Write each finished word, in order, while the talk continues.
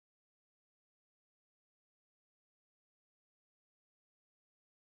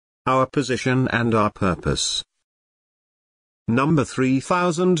our position and our purpose. Number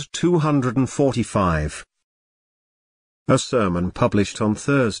 3245. A sermon published on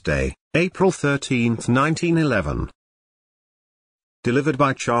Thursday, April 13, 1911. Delivered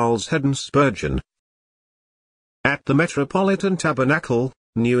by Charles Haddon Spurgeon. At the Metropolitan Tabernacle,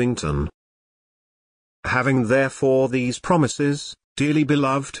 Newington. Having therefore these promises, dearly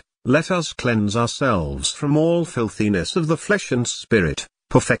beloved, let us cleanse ourselves from all filthiness of the flesh and spirit,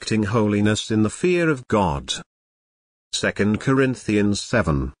 perfecting holiness in the fear of God. 2 Corinthians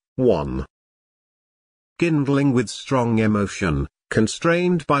 7:1. Kindling with strong emotion,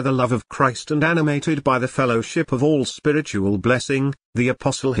 constrained by the love of Christ and animated by the fellowship of all spiritual blessing, the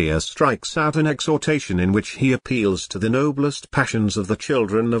Apostle here strikes out an exhortation in which he appeals to the noblest passions of the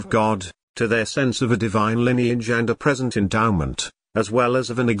children of God, to their sense of a divine lineage and a present endowment, as well as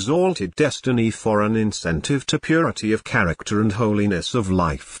of an exalted destiny for an incentive to purity of character and holiness of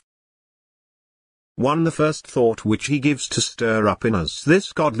life. The first thought which he gives to stir up in us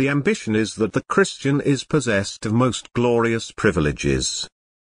this godly ambition is that the Christian is possessed of most glorious privileges.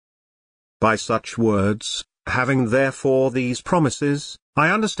 By such words, having therefore these promises,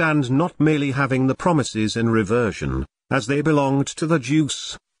 I understand not merely having the promises in reversion, as they belonged to the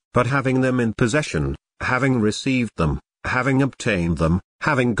Jews, but having them in possession, having received them, having obtained them,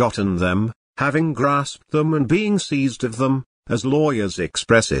 having gotten them, having grasped them and being seized of them, as lawyers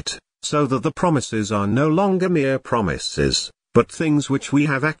express it, so that the promises are no longer mere promises, but things which we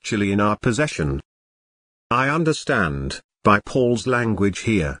have actually in our possession. I understand, by Paul's language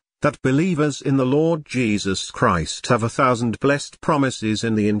here, that believers in the Lord Jesus Christ have 1,000 blessed promises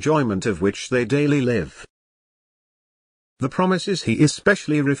in the enjoyment of which they daily live. The promises he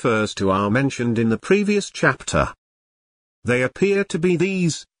especially refers to are mentioned in the previous chapter. They appear to be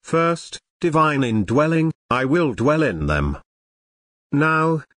these: first, divine indwelling, I will dwell in them.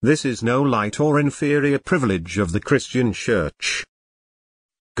 Now, this is no light or inferior privilege of the Christian Church.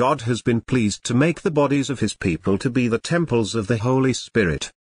 God has been pleased to make the bodies of his people to be the temples of the Holy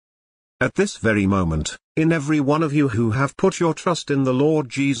Spirit. At this very moment, in every one of you who have put your trust in the Lord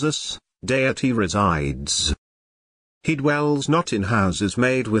Jesus, deity resides. He dwells not in houses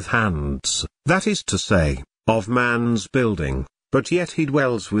made with hands, that is to say, of man's building, but yet he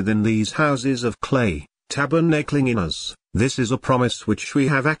dwells within these houses of clay, tabernacling in us. This is a promise which we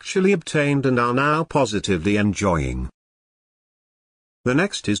have actually obtained and are now positively enjoying. The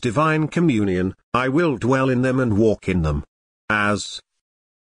next is divine communion, I will dwell in them and walk in them. As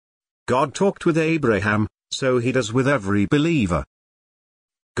God talked with Abraham, so he does with every believer.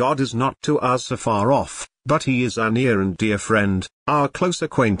 God is not to us afar off, but he is our near and dear friend, our close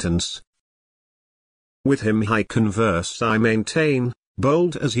acquaintance. With him I converse, I maintain,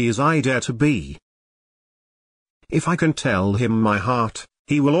 bold as he is I dare to be. If I can tell him my heart,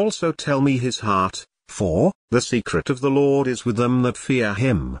 he will also tell me his heart, for the secret of the Lord is with them that fear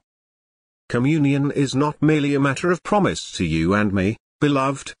him. Communion is not merely a matter of promise to you and me,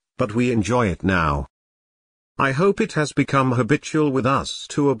 beloved, but we enjoy it now. I hope it has become habitual with us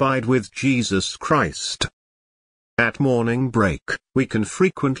to abide with Jesus Christ. At morning break, we can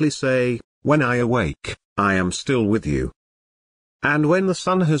frequently say, when I awake, I am still with you. And when the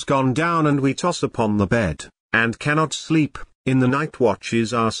sun has gone down and we toss upon the bed, and cannot sleep, in the night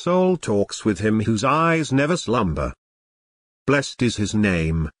watches our soul talks with him whose eyes never slumber. Blessed is his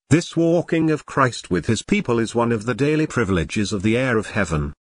name. This walking of Christ with his people is one of the daily privileges of the air of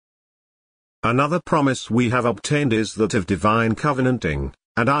heaven. Another promise we have obtained is that of divine covenanting,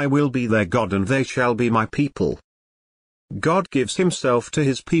 and I will be their God and they shall be my people. God gives himself to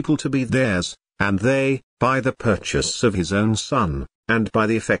his people to be theirs, and they, by the purchase of his own Son, and by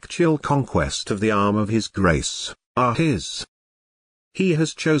the effectual conquest of the arm of his grace, are his. He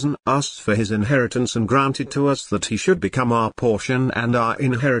has chosen us for his inheritance and granted to us that he should become our portion and our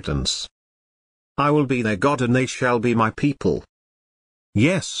inheritance. I will be their God and they shall be my people.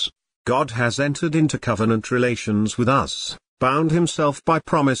 Yes, God has entered into covenant relations with us, bound himself by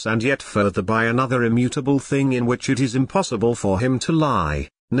promise and yet further by another immutable thing in which it is impossible for him to lie,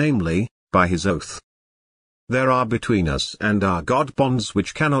 namely, by his oath. There are between us and our God bonds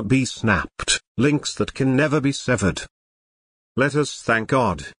which cannot be snapped, links that can never be severed. Let us thank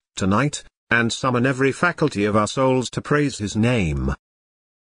God, tonight, and summon every faculty of our souls to praise his name.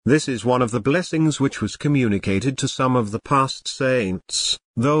 This is one of the blessings which was communicated to some of the past saints,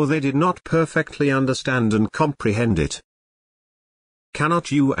 though they did not perfectly understand and comprehend it.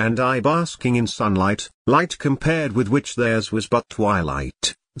 Cannot you and I, basking in sunlight, light compared with which theirs was but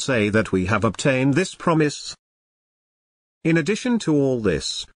twilight, say that we have obtained this promise? In addition to all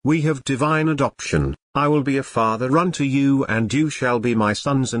this, we have divine adoption. I will be a father unto you and you shall be my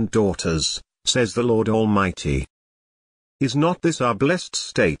sons and daughters, says the Lord Almighty. Is not this our blessed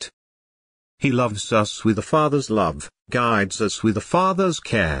state? He loves us with a father's love, guides us with a father's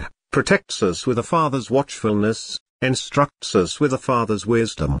care, protects us with a father's watchfulness, instructs us with a father's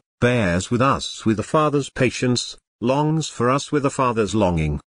wisdom, bears with us with a father's patience, longs for us with a father's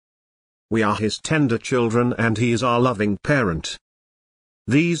longing. We are his tender children and he is our loving parent.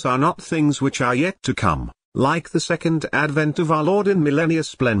 These are not things which are yet to come, like the second advent of our Lord in millennial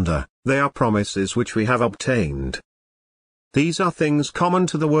splendor, they are promises which we have obtained. These are things common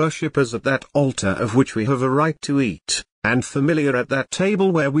to the worshippers at that altar of which we have a right to eat, and familiar at that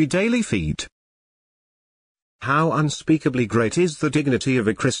table where we daily feed. How unspeakably great is the dignity of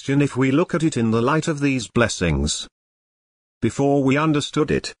a Christian if we look at it in the light of these blessings. Before we understood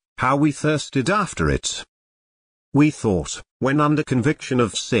it, how we thirsted after it. We thought, when under conviction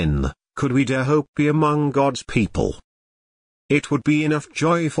of sin, could we dare hope be among God's people? It would be enough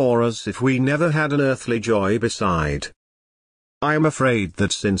joy for us if we never had an earthly joy beside. I am afraid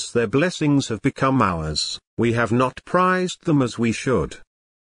that since their blessings have become ours, we have not prized them as we should.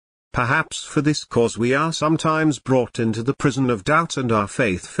 Perhaps for this cause we are sometimes brought into the prison of doubt and our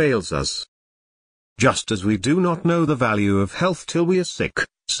faith fails us. Just as we do not know the value of health till we are sick,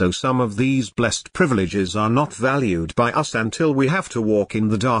 so some of these blessed privileges are not valued by us until we have to walk in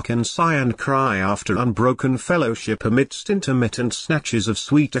the dark and sigh and cry after unbroken fellowship amidst intermittent snatches of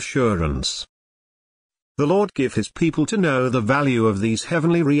sweet assurance. The Lord give his people to know the value of these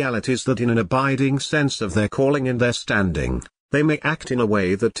heavenly realities, that in an abiding sense of their calling and their standing, they may act in a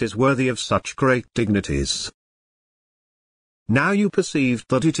way that is worthy of such great dignities. Now you perceive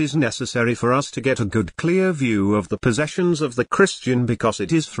that it is necessary for us to get a good clear view of the possessions of the Christian, because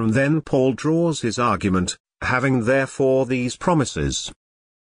it is from them Paul draws his argument, having therefore these promises.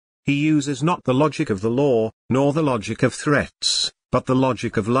 He uses not the logic of the law, nor the logic of threats, but the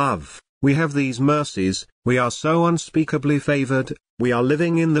logic of love. We have these mercies, we are so unspeakably favored, we are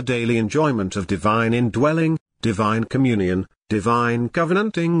living in the daily enjoyment of divine indwelling, divine communion, divine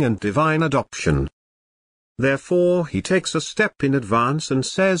covenanting and divine adoption. Therefore he takes a step in advance and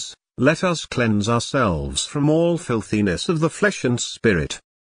says, let us cleanse ourselves from all filthiness of the flesh and spirit.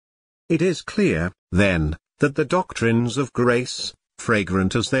 It is clear, then, that the doctrines of grace,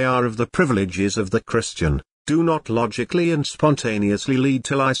 fragrant as they are of the privileges of the Christian, do not logically and spontaneously lead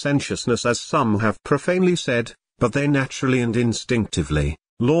to licentiousness as some have profanely said, but they naturally and instinctively,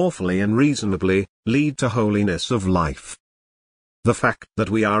 lawfully and reasonably, lead to holiness of life. The fact that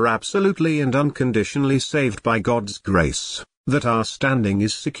we are absolutely and unconditionally saved by God's grace, that our standing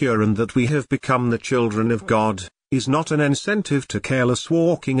is secure and that we have become the children of God, is not an incentive to careless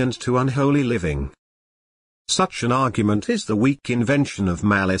walking and to unholy living. Such an argument is the weak invention of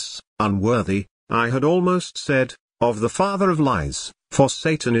malice, unworthy, I had almost said, of the father of lies, for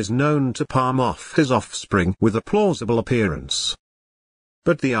Satan is known to palm off his offspring with a plausible appearance.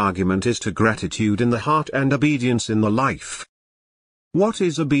 But the argument is to gratitude in the heart and obedience in the life. What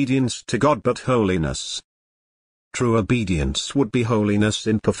is obedience to God but holiness? True obedience would be holiness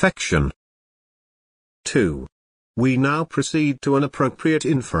in perfection. 2. We now proceed to an appropriate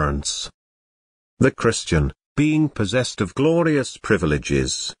inference. The Christian, being possessed of glorious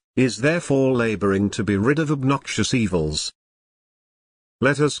privileges, is therefore laboring to be rid of obnoxious evils.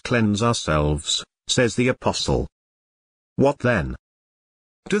 Let us cleanse ourselves, says the Apostle. What then?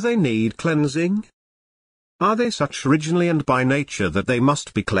 Do they need cleansing? Are they such originally and by nature that they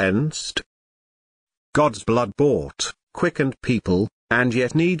must be cleansed? God's blood bought, quickened people, and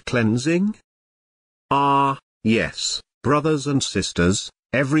yet need cleansing? Ah, yes, brothers and sisters,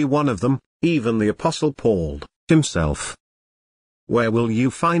 every one of them, even the Apostle Paul, himself. Where will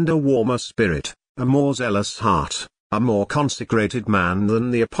you find a warmer spirit, a more zealous heart, a more consecrated man than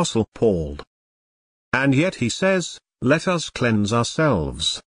the Apostle Paul? And yet he says, let us cleanse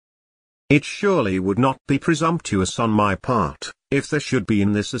ourselves. It surely would not be presumptuous on my part, if there should be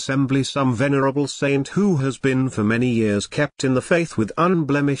in this assembly some venerable saint who has been for many years kept in the faith with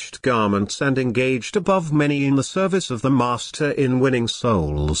unblemished garments and engaged above many in the service of the Master in winning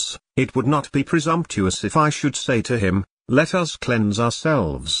souls. It would not be presumptuous if I should say to him, let us cleanse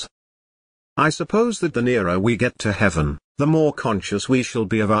ourselves. I suppose that the nearer we get to heaven, the more conscious we shall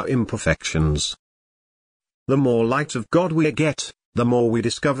be of our imperfections. The more light of God we get, the more we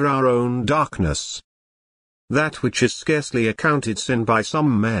discover our own darkness. That which is scarcely accounted sin by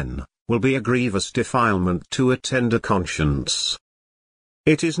some men, will be a grievous defilement to a tender conscience.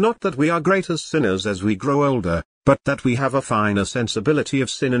 It is not that we are greater sinners as we grow older, but that we have a finer sensibility of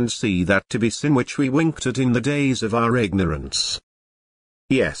sin and see that to be sin which we winked at in the days of our ignorance.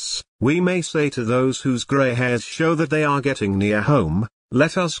 Yes, we may say to those whose grey hairs show that they are getting near home,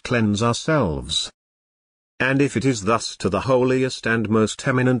 let us cleanse ourselves. And if it is thus to the holiest and most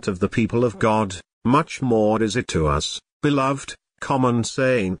eminent of the people of God, much more is it to us, beloved, common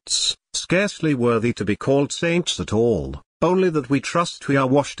saints, scarcely worthy to be called saints at all, only that we trust we are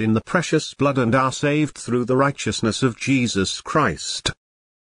washed in the precious blood and are saved through the righteousness of Jesus Christ.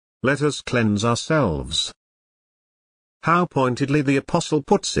 Let us cleanse ourselves. How pointedly the apostle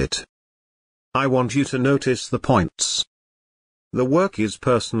puts it. I want you to notice the points. The work is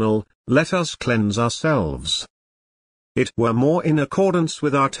personal, let us cleanse ourselves. It were more in accordance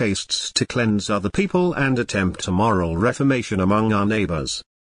with our tastes to cleanse other people and attempt a moral reformation among our neighbors.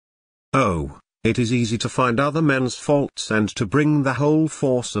 Oh, it is easy to find other men's faults and to bring the whole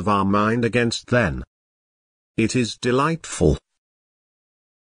force of our mind against them. It is delightful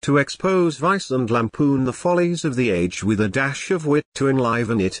to expose vice and lampoon the follies of the age with a dash of wit to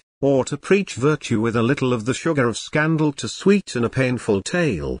enliven it, or to preach virtue with a little of the sugar of scandal to sweeten a painful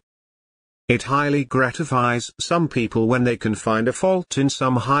tale. It highly gratifies some people when they can find a fault in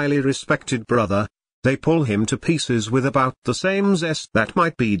some highly respected brother. They pull him to pieces with about the same zest that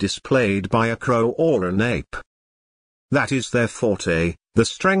might be displayed by a crow or an ape. That is their forte, the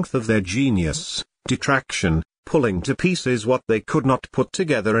strength of their genius, detraction, pulling to pieces what they could not put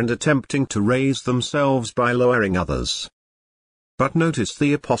together and attempting to raise themselves by lowering others. But notice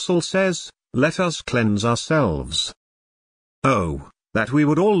the apostle says, let us cleanse ourselves. Oh, that we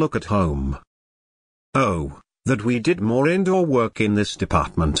would all look at home. Oh, that we did more indoor work in this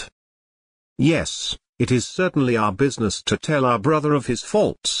department. Yes, it is certainly our business to tell our brother of his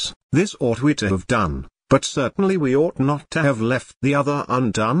faults, this ought we to have done, but certainly we ought not to have left the other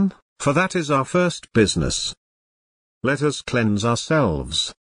undone, for that is our first business. Let us cleanse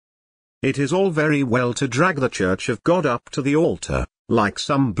ourselves. It is all very well to drag the church of God up to the altar, like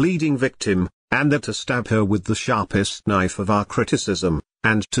some bleeding victim, and to stab her with the sharpest knife of our criticism,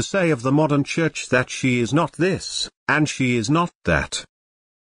 and to say of the modern church that she is not this, and she is not that.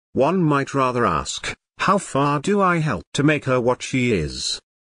 One might rather ask, how far do I help to make her what she is?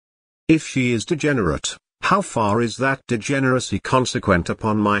 If she is degenerate, how far is that degeneracy consequent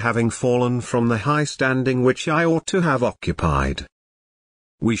upon my having fallen from the high standing which I ought to have occupied?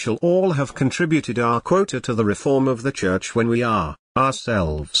 We shall all have contributed our quota to the reform of the church when we are,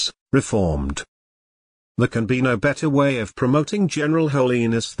 ourselves, reformed. There can be no better way of promoting general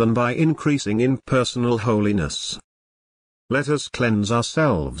holiness than by increasing in personal holiness. Let us cleanse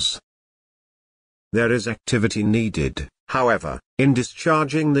ourselves. There is activity needed, however, in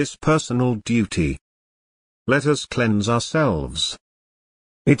discharging this personal duty. Let us cleanse ourselves.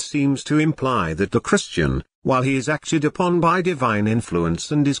 It seems to imply that the Christian, while he is acted upon by divine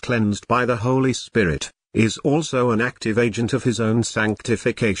influence and is cleansed by the Holy Spirit, is also an active agent of his own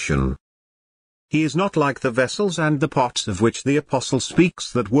sanctification. He is not like the vessels and the pots of which the apostle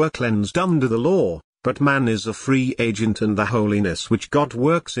speaks that were cleansed under the law, but man is a free agent, and the holiness which God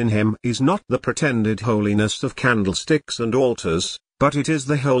works in him is not the pretended holiness of candlesticks and altars, but it is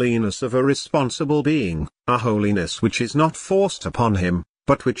the holiness of a responsible being, a holiness which is not forced upon him,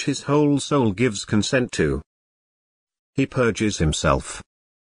 but which his whole soul gives consent to. He purges himself.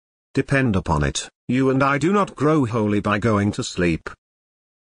 Depend upon it, you and I do not grow holy by going to sleep.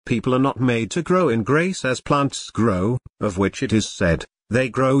 People are not made to grow in grace as plants grow, of which it is said, they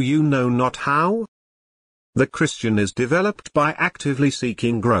grow you know not how. The Christian is developed by actively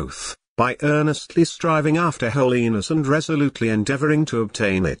seeking growth, by earnestly striving after holiness and resolutely endeavoring to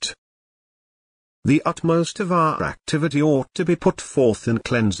obtain it. The utmost of our activity ought to be put forth in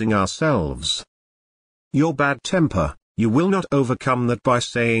cleansing ourselves. Your bad temper, you will not overcome that by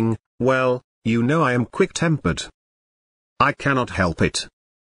saying, well, you know I am quick-tempered. I cannot help it.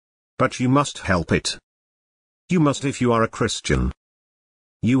 But you must help it. You must if you are a Christian.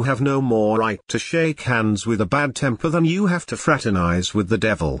 You have no more right to shake hands with a bad temper than you have to fraternize with the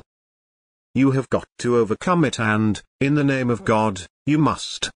devil. You have got to overcome it, and, in the name of God, you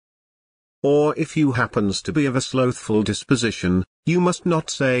must. Or if you happens to be of a slothful disposition, you must not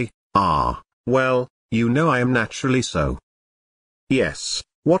say, well, you know I am naturally so. Yes,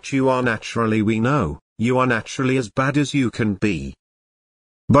 what you are naturally we know, you are naturally as bad as you can be.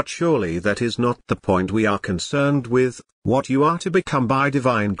 But surely that is not the point we are concerned with, what you are to become by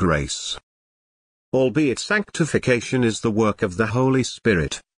divine grace. Albeit sanctification is the work of the Holy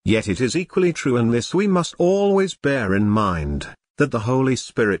Spirit, yet it is equally true, and this we must always bear in mind, that the Holy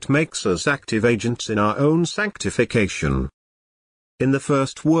Spirit makes us active agents in our own sanctification. In the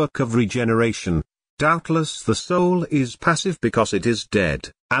first work of regeneration, Doubtless the soul is passive because it is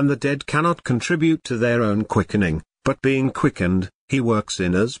dead, and the dead cannot contribute to their own quickening, but being quickened, he works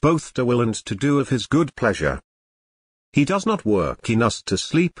in us both to will and to do of his good pleasure. He does not work in us to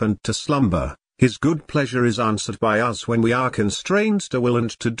sleep and to slumber. His good pleasure is answered by us when we are constrained to will and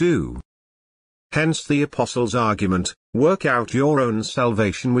to do. Hence the Apostle's argument, work out your own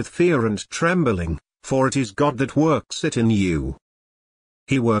salvation with fear and trembling, for it is God that works it in you.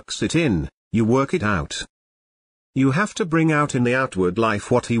 He works it in, you work it out. You have to bring out in the outward life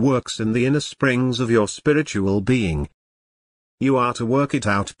what he works in the inner springs of your spiritual being. You are to work it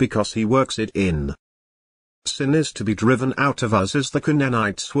out because he works it in. Sin is to be driven out of us as the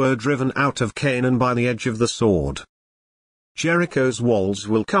Canaanites were driven out of Canaan by the edge of the sword. Jericho's walls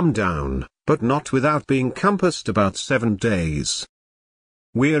will come down, but not without being compassed about 7 days.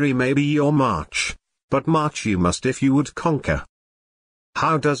 Weary may be your march, but march you must if you would conquer.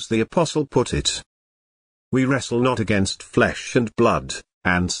 How does the apostle put it? We wrestle not against flesh and blood,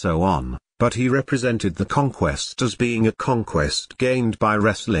 and so on, but he represented the conquest as being a conquest gained by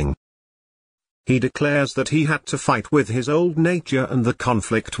wrestling. He declares that he had to fight with his old nature and the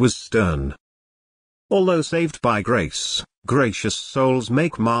conflict was stern. Although saved by grace, gracious souls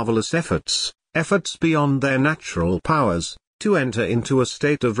make marvelous efforts beyond their natural powers, to enter into a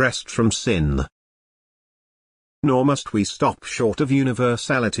state of rest from sin. Nor must we stop short of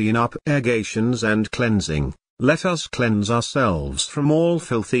universality in our purgations and cleansing. Let us cleanse ourselves from all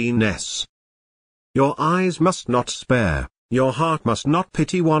filthiness. Your eyes must not spare, your heart must not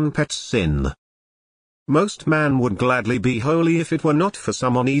pity one pet sin. Most men would gladly be holy if it were not for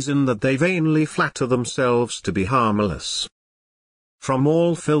some unreason that they vainly flatter themselves to be harmless. From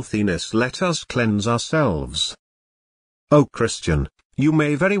all filthiness let us cleanse ourselves. O Christian, you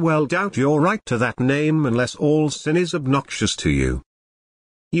may very well doubt your right to that name unless all sin is obnoxious to you.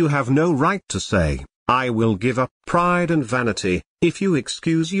 You have no right to say, I will give up pride and vanity, if you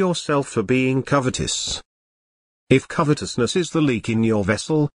excuse yourself for being covetous. If covetousness is the leak in your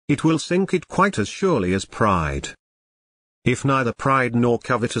vessel, it will sink it quite as surely as pride. If neither pride nor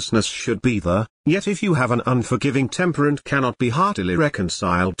covetousness should be there, yet if you have an unforgiving temper and cannot be heartily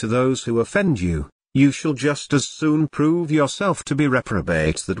reconciled to those who offend you, you shall just as soon prove yourself to be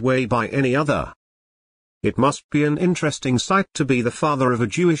reprobate that way by any other. It must be an interesting sight to be the father of a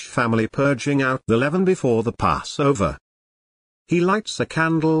Jewish family purging out the leaven before the Passover. He lights a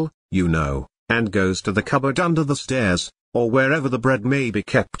candle, you know, and goes to the cupboard under the stairs, or wherever the bread may be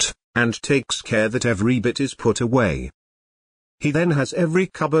kept, and takes care that every bit is put away. He then has every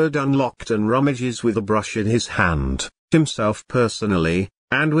cupboard unlocked and rummages with a brush in his hand, himself personally,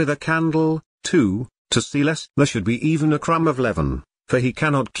 and with a candle, too, to see lest there should be even a crumb of leaven, for he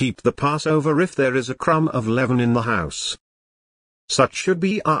cannot keep the Passover if there is a crumb of leaven in the house. Such should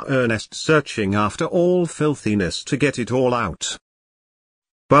be our earnest searching after all filthiness to get it all out.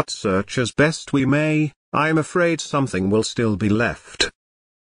 But search as best we may, I am afraid something will still be left.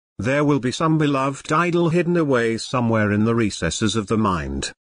 There will be some beloved idol hidden away somewhere in the recesses of the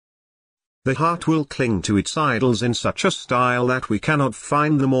mind. The heart will cling to its idols in such a style that we cannot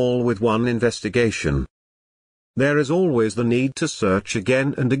find them all with one investigation. There is always the need to search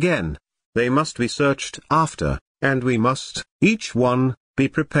again and again. They must be searched after, and we must, each one, be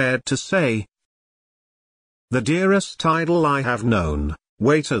prepared to say, the dearest idol I have known,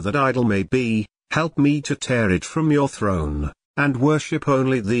 waiter that idol may be, help me to tear it from your throne, and worship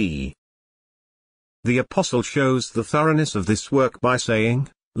only thee. The apostle shows the thoroughness of this work by saying,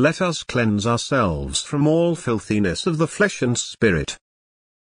 let us cleanse ourselves from all filthiness of the flesh and spirit.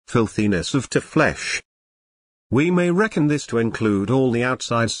 Filthiness of the flesh. We may reckon this to include all the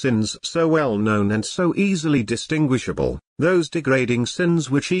outside sins so well known and so easily distinguishable, those degrading sins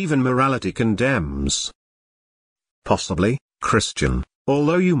which even morality condemns. Possibly, Christian,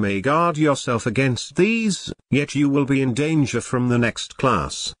 although you may guard yourself against these, yet you will be in danger from the next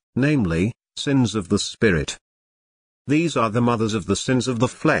class, namely, sins of the spirit. These are the mothers of the sins of the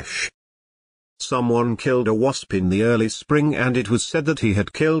flesh. Someone killed a wasp in the early spring and it was said that he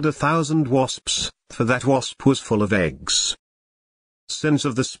had killed 1,000 wasps, for that wasp was full of eggs. Sins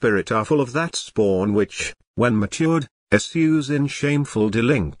of the spirit are full of that spawn which, when matured, issues in shameful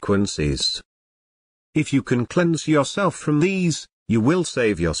delinquencies. If you can cleanse yourself from these, you will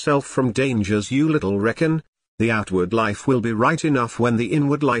save yourself from dangers you little reckon. The outward life will be right enough when the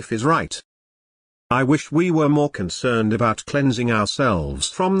inward life is right. I wish we were more concerned about cleansing ourselves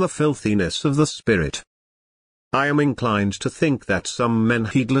from the filthiness of the spirit. I am inclined to think that some men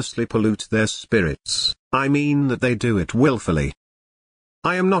heedlessly pollute their spirits, I mean that they do it willfully.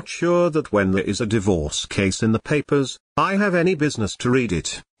 I am not sure that when there is a divorce case in the papers, I have any business to read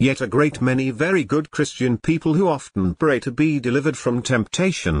it. Yet a great many very good Christian people who often pray to be delivered from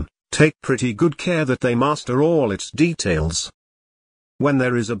temptation, take pretty good care that they master all its details. When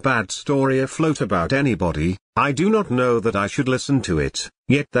there is a bad story afloat about anybody, I do not know that I should listen to it,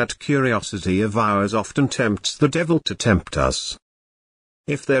 yet that curiosity of ours often tempts the devil to tempt us.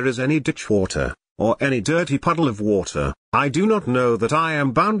 If there is any ditch water, or any dirty puddle of water, I do not know that I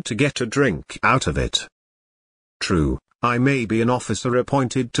am bound to get a drink out of it. True, I may be an officer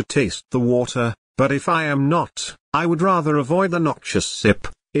appointed to taste the water, but if I am not, I would rather avoid the noxious sip.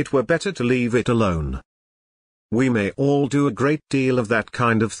 It were better to leave it alone. We may all do a great deal of that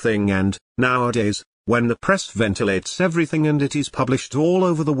kind of thing, and, nowadays, when the press ventilates everything and it is published all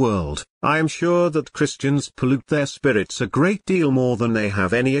over the world, I am sure that Christians pollute their spirits a great deal more than they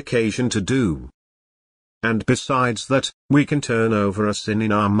have any occasion to do. And besides that, we can turn over a sin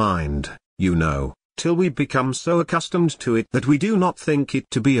in our mind, you know, till we become so accustomed to it that we do not think it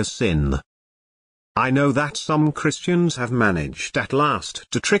to be a sin. I know that some Christians have managed at last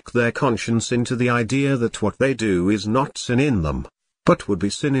to trick their conscience into the idea that what they do is not sin in them, but would be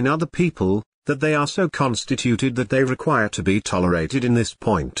sin in other people, that they are so constituted that they require to be tolerated in this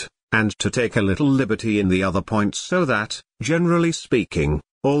point, and to take a little liberty in the other points, so that, generally speaking,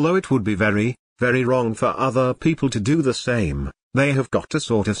 although it would be very, very wrong for other people to do the same, they have got a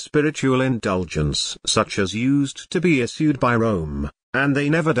sort of spiritual indulgence such as used to be issued by Rome, and they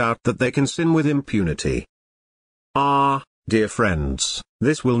never doubt that they can sin with impunity. Ah, dear friends,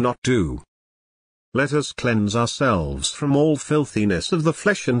 this will not do. Let us cleanse ourselves from all filthiness of the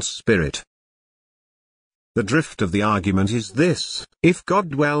flesh and spirit. The drift of the argument is this: if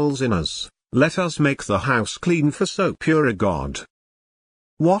God dwells in us, let us make the house clean for so pure a God.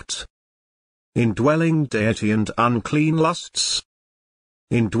 What? Indwelling deity and unclean lusts?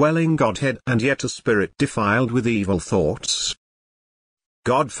 Indwelling Godhead and yet a spirit defiled with evil thoughts?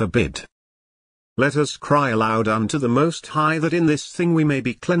 God forbid. Let us cry aloud unto the Most High that in this thing we may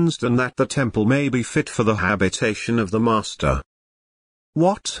be cleansed, and that the temple may be fit for the habitation of the Master.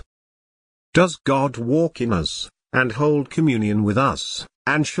 What? Does God walk in us, and hold communion with us,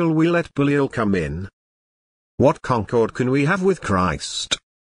 and shall we let Belial come in? What concord can we have with Christ?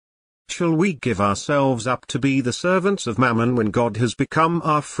 Shall we give ourselves up to be the servants of Mammon when God has become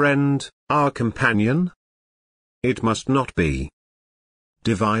our friend, our companion? It must not be.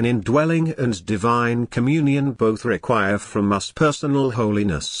 Divine indwelling and divine communion both require from us personal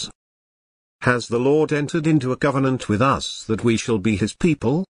holiness. Has the Lord entered into a covenant with us that we shall be his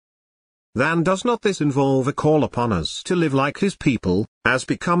people? Then does not this involve a call upon us to live like his people, as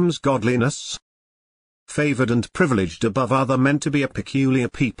becomes godliness? Favored and privileged above other men to be a peculiar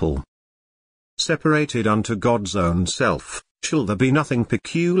people. Separated unto God's own self, shall there be nothing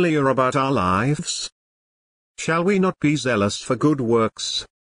peculiar about our lives? Shall we not be zealous for good works?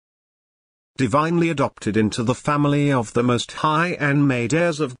 Divinely adopted into the family of the Most High and made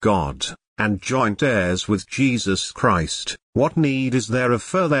heirs of God, and joint heirs with Jesus Christ, what need is there of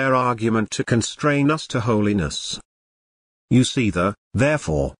further argument to constrain us to holiness? You see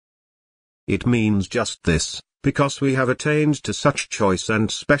therefore. It means just this: because we have attained to such choice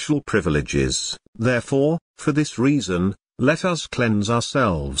and special privileges, therefore, for this reason, let us cleanse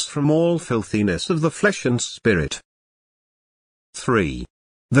ourselves from all filthiness of the flesh and spirit. 3.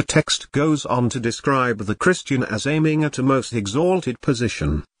 The text goes on to describe the Christian as aiming at a most exalted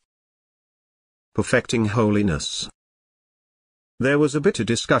position. Perfecting holiness. There was a bitter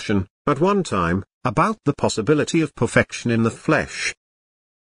discussion, at one time, about the possibility of perfection in the flesh.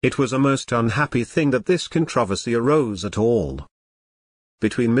 It was a most unhappy thing that this controversy arose at all.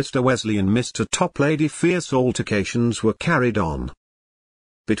 Between Mr. Wesley and Mr. Toplady fierce altercations were carried on.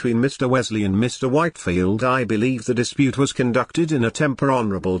 Between Mr. Wesley and Mr. Whitefield I believe the dispute was conducted in a temper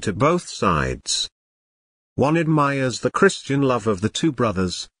honourable to both sides. One admires the Christian love of the two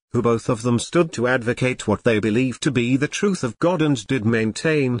brothers, who both of them stood to advocate what they believed to be the truth of God and did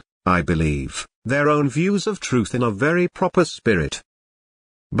maintain, I believe, their own views of truth in a very proper spirit.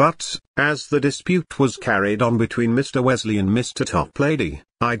 But, as the dispute was carried on between Mr. Wesley and Mr. Toplady,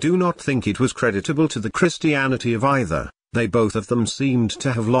 I do not think it was creditable to the Christianity of either. They both of them seemed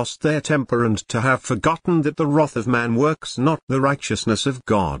to have lost their temper and to have forgotten that the wrath of man works not the righteousness of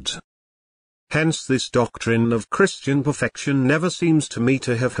God. Hence this doctrine of Christian perfection never seems to me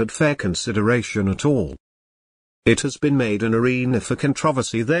to have had fair consideration at all. It has been made an arena for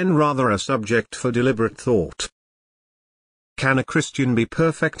controversy, then rather a subject for deliberate thought. Can a Christian be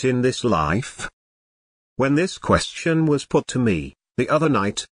perfect in this life? When this question was put to me, the other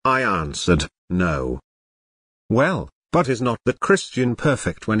night, I answered, no. Well, But is not the Christian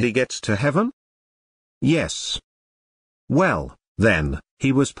perfect when he gets to heaven? Yes. Well, then,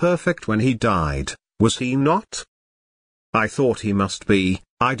 he was perfect when he died, was he not? I thought he must be.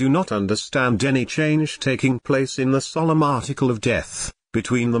 I do not understand any change taking place in the solemn article of death,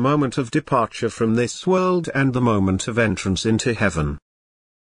 between the moment of departure from this world and the moment of entrance into heaven.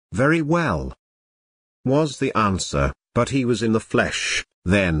 Very well, was the answer, but he was in the flesh,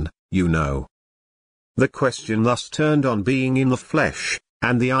 then, you know. The question thus turned on being in the flesh,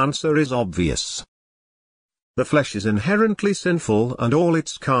 and the answer is obvious. The flesh is inherently sinful and all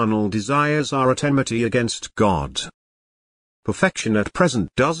its carnal desires are at enmity against God. Perfection at present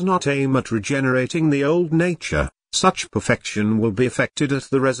does not aim at regenerating the old nature, such perfection will be effected at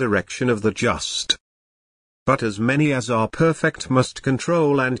the resurrection of the just. But as many as are perfect must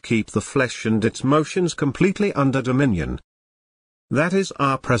control and keep the flesh and its motions completely under dominion. That is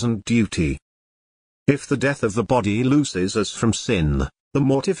our present duty. If the death of the body looses us from sin, the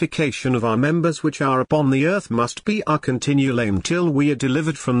mortification of our members which are upon the earth must be our continual aim till we are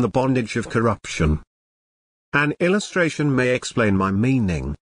delivered from the bondage of corruption. An illustration may explain my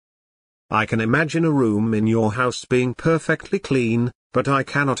meaning. I can imagine a room in your house being perfectly clean, but I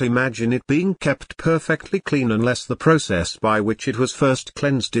cannot imagine it being kept perfectly clean unless the process by which it was first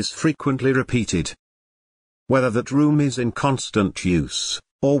cleansed is frequently repeated. Whether that room is in constant use,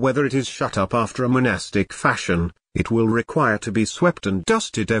 or whether it is shut up after a monastic fashion, it will require to be swept and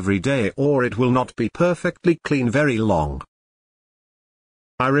dusted every day or it will not be perfectly clean very long.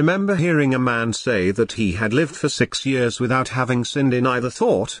 I remember hearing a man say that he had lived for 6 years without having sinned in either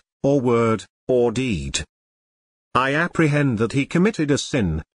thought, or word, or deed. I apprehend that he committed a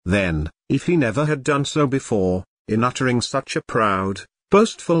sin, then, if he never had done so before, in uttering such a proud,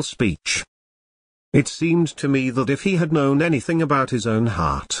 boastful speech. It seemed to me that if he had known anything about his own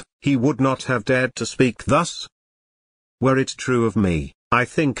heart, he would not have dared to speak thus. Were it true of me, I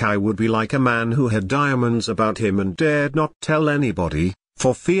think I would be like a man who had diamonds about him and dared not tell anybody,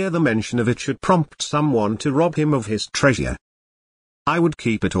 for fear the mention of it should prompt someone to rob him of his treasure. I would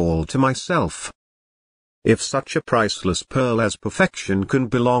keep it all to myself. If such a priceless pearl as perfection can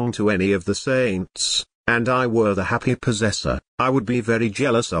belong to any of the saints, and I were the happy possessor, I would be very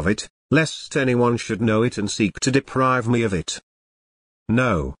jealous of it, lest anyone should know it and seek to deprive me of it.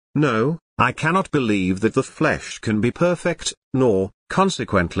 No, I cannot believe that the flesh can be perfect, nor,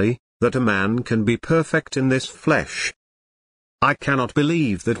 consequently, that a man can be perfect in this flesh. I cannot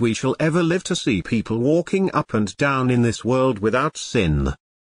believe that we shall ever live to see people walking up and down in this world without sin.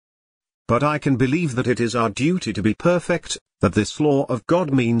 But I can believe that it is our duty to be perfect, that this law of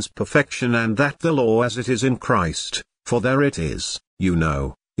God means perfection and that the law as it is in Christ, for there it is, you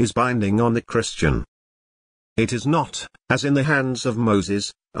know, is binding on the Christian. It is not, as in the hands of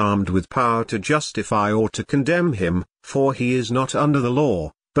Moses, armed with power to justify or to condemn him, for he is not under the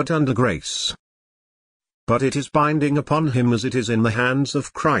law, but under grace. But it is binding upon him as it is in the hands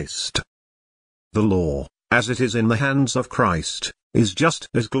of Christ. The law, as it is in the hands of Christ, is just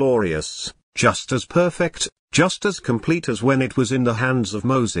as glorious, just as perfect, just as complete as when it was in the hands of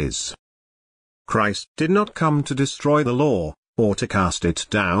Moses. Christ did not come to destroy the law, or to cast it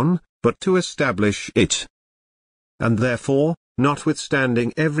down, but to establish it. And therefore,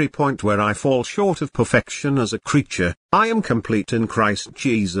 notwithstanding every point where I fall short of perfection as a creature, I am complete in Christ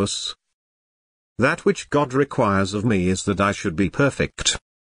Jesus. That which God requires of me is that I should be perfect.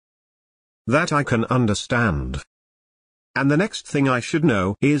 That I can understand. And the next thing I should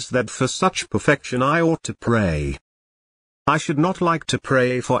know is that for such perfection I ought to pray. I should not like to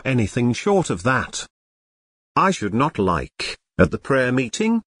pray for anything short of that. I should not like, at the prayer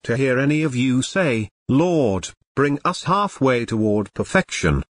meeting, to hear any of you say, "Lord, bring us halfway toward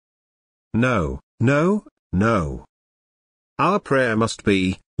perfection." No. Our prayer must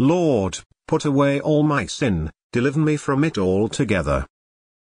be, "Lord, put away all my sin, deliver me from it altogether."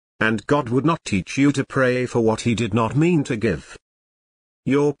 And God would not teach you to pray for what he did not mean to give.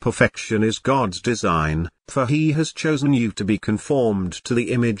 Your perfection is God's design, for he has chosen you to be conformed to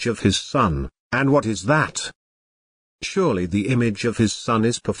the image of his Son, and what is that? Surely the image of his Son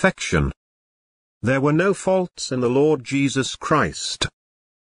is perfection. There were no faults in the Lord Jesus Christ.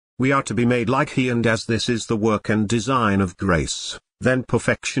 We are to be made like he, and as this is the work and design of grace, then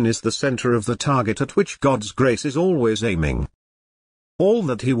perfection is the center of the target at which God's grace is always aiming. All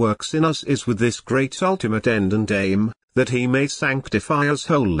that he works in us is with this great ultimate end and aim, that he may sanctify us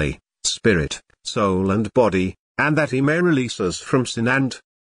wholly, spirit, soul and body, and that he may release us from sin and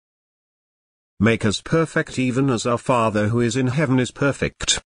make us perfect even as our Father who is in heaven is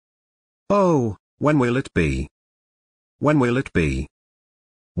perfect. Oh, when will it be? When will it be?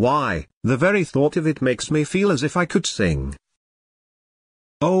 Why, the very thought of it makes me feel as if I could sing.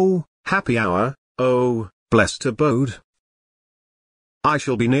 Oh, happy hour, oh, blessed abode. I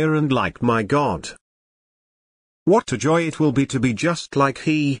shall be near and like my God. What a joy it will be to be just like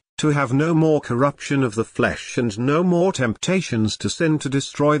He, to have no more corruption of the flesh and no more temptations to sin to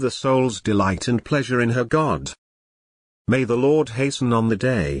destroy the soul's delight and pleasure in her God. May the Lord hasten on the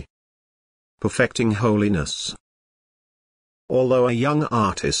day. Perfecting holiness. Although a young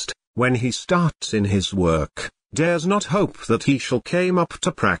artist, when he starts in his work, dares not hope that he shall come up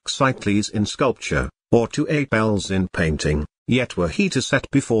to Praxiteles in sculpture, or to Apelles in painting, yet were he to set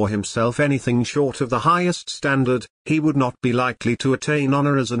before himself anything short of the highest standard, he would not be likely to attain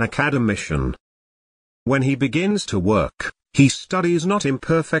honor as an academician. When he begins to work, he studies not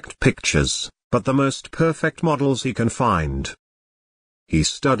imperfect pictures, but the most perfect models he can find. He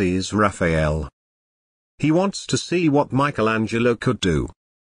studies Raphael. He wants to see what Michelangelo could do.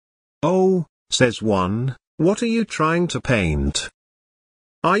 Oh, says one, what are you trying to paint?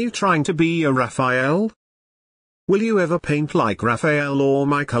 Are you trying to be a Raphael? Will you ever paint like Raphael or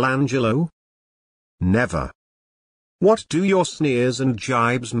Michelangelo? Never. What do your sneers and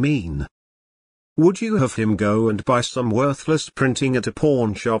jibes mean? Would you have him go and buy some worthless printing at a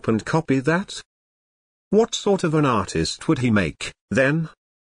pawn shop and copy that? What sort of an artist would he make, then?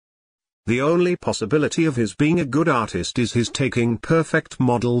 The only possibility of his being a good artist is his taking perfect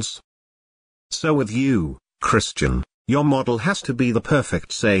models. So with you, Christian, your model has to be the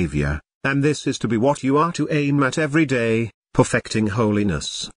perfect Savior, and this is to be what you are to aim at every day, perfecting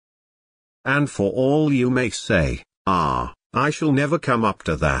holiness. And for all you may say, I shall never come up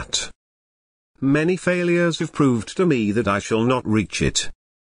to that. Many failures have proved to me that I shall not reach it.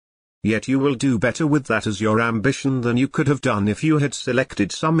 Yet you will do better with that as your ambition than you could have done if you had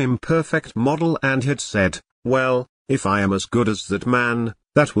selected some imperfect model and had said, well, if I am as good as that man,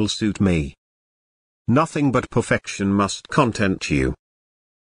 that will suit me. Nothing but perfection must content you.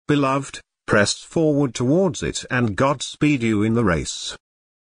 Beloved, press forward towards it and God speed you in the race.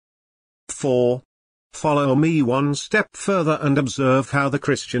 4. Follow me one step further and observe how the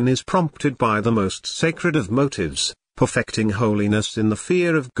Christian is prompted by the most sacred of motives, perfecting holiness in the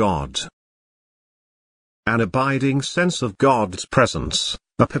fear of God. An abiding sense of God's presence,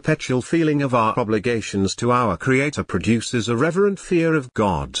 a perpetual feeling of our obligations to our Creator produces a reverent fear of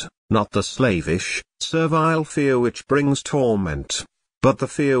God, not the slavish, servile fear which brings torment, but the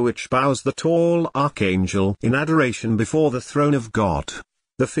fear which bows the tall archangel in adoration before the throne of God,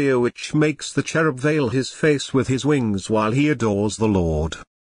 the fear which makes the cherub veil his face with his wings while he adores the Lord.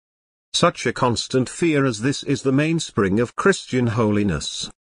 Such a constant fear as this is the mainspring of Christian holiness.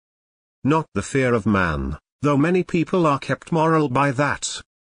 Not the fear of man, though many people are kept moral by that.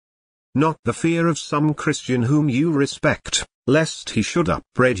 Not the fear of some Christian whom you respect, lest he should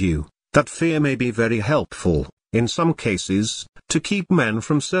upbraid you. That fear may be very helpful, in some cases, to keep men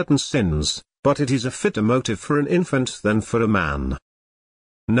from certain sins, but it is a fitter motive for an infant than for a man.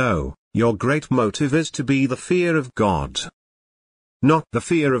 No, your great motive is to be the fear of God. Not the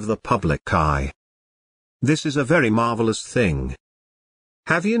fear of the public eye. This is a very marvelous thing.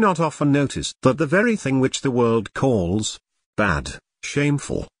 Have you not often noticed that the very thing which the world calls bad,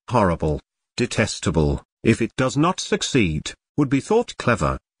 shameful, horrible, detestable, if it does not succeed, would be thought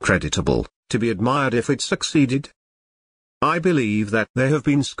clever, creditable, to be admired if it succeeded? I believe that there have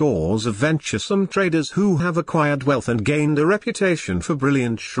been scores of venturesome traders who have acquired wealth and gained a reputation for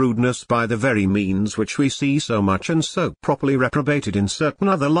brilliant shrewdness by the very means which we see so much and so properly reprobated in certain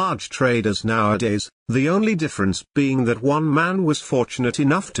other large traders nowadays, the only difference being that one man was fortunate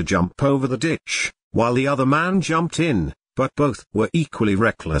enough to jump over the ditch, while the other man jumped in, but both were equally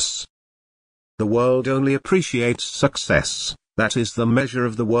reckless. The world only appreciates success, that is the measure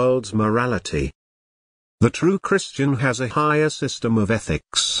of the world's morality. The true Christian has a higher system of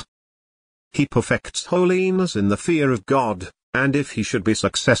ethics. He perfects holiness in the fear of God, and if he should be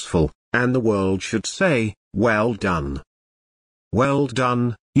successful, and the world should say, well done. Well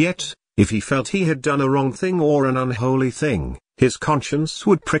done, yet, if he felt he had done a wrong thing or an unholy thing, his conscience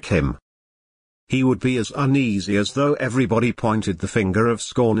would prick him. He would be as uneasy as though everybody pointed the finger of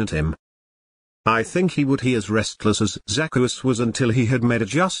scorn at him. I think he would be as restless as Zacchaeus was until he had made a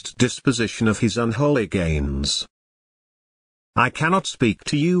just disposition of his unholy gains. I cannot speak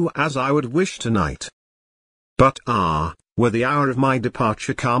to you as I would wish tonight. But were the hour of my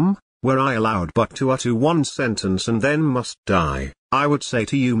departure come, were I allowed but to utter one sentence and then must die, I would say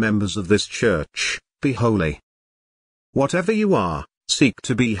to you members of this church, be holy. Whatever you are, seek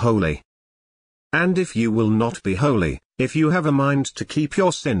to be holy. And if you will not be holy, if you have a mind to keep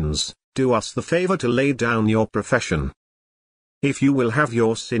your sins, do us the favor to lay down your profession. If you will have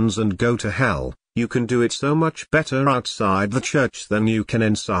your sins and go to hell, you can do it so much better outside the church than you can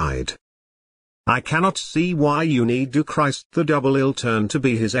inside. I cannot see why you need do Christ the double ill turn to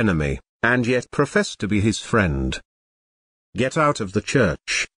be his enemy, and yet profess to be his friend. Get out of the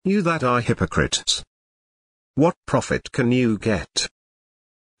church, you that are hypocrites. What profit can you get?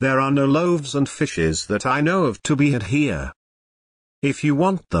 There are no loaves and fishes that I know of to be had here. If you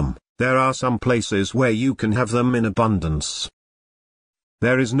want them, there are some places where you can have them in abundance.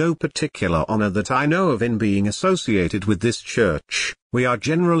 There is no particular honor that I know of in being associated with this church. We are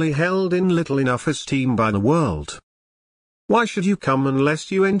generally held in little enough esteem by the world. Why should you come unless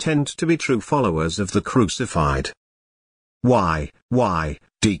you intend to be true followers of the crucified? Why,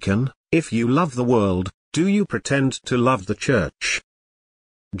 deacon, if you love the world, do you pretend to love the church?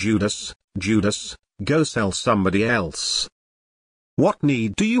 Judas, go sell somebody else. What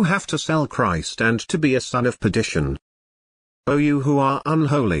need do you have to sell Christ and to be a son of perdition? O you who are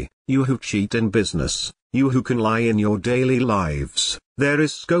unholy, you who cheat in business, you who can lie in your daily lives, there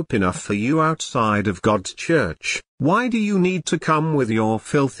is scope enough for you outside of God's church. Why do you need to come with your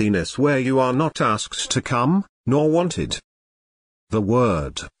filthiness where you are not asked to come, nor wanted? The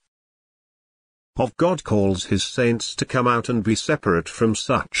Word of God calls his saints to come out and be separate from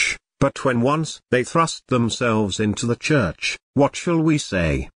such, but when once they thrust themselves into the church, what shall we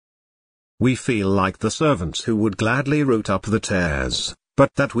say? We feel like the servants who would gladly root up the tares,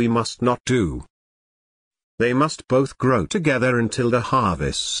 but that we must not do. They must both grow together until the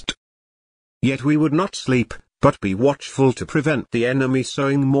harvest. Yet we would not sleep, but be watchful to prevent the enemy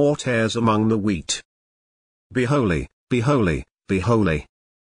sowing more tares among the wheat. Be holy, be holy, be holy.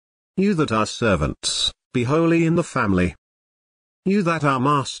 You that are servants, be holy in the family. You that are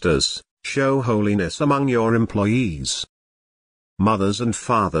masters, show holiness among your employees. Mothers and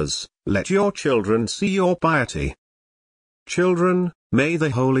fathers, let your children see your piety. Children, may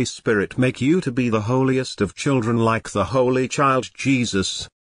the Holy Spirit make you to be the holiest of children like the Holy Child Jesus.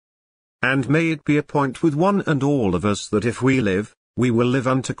 And may it be a point with one and all of us that if we live, we will live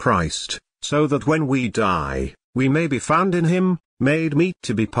unto Christ, so that when we die, we may be found in him, made meet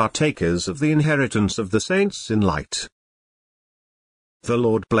to be partakers of the inheritance of the saints in light. The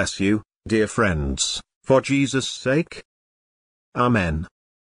Lord bless you, dear friends, for Jesus' sake. Amen.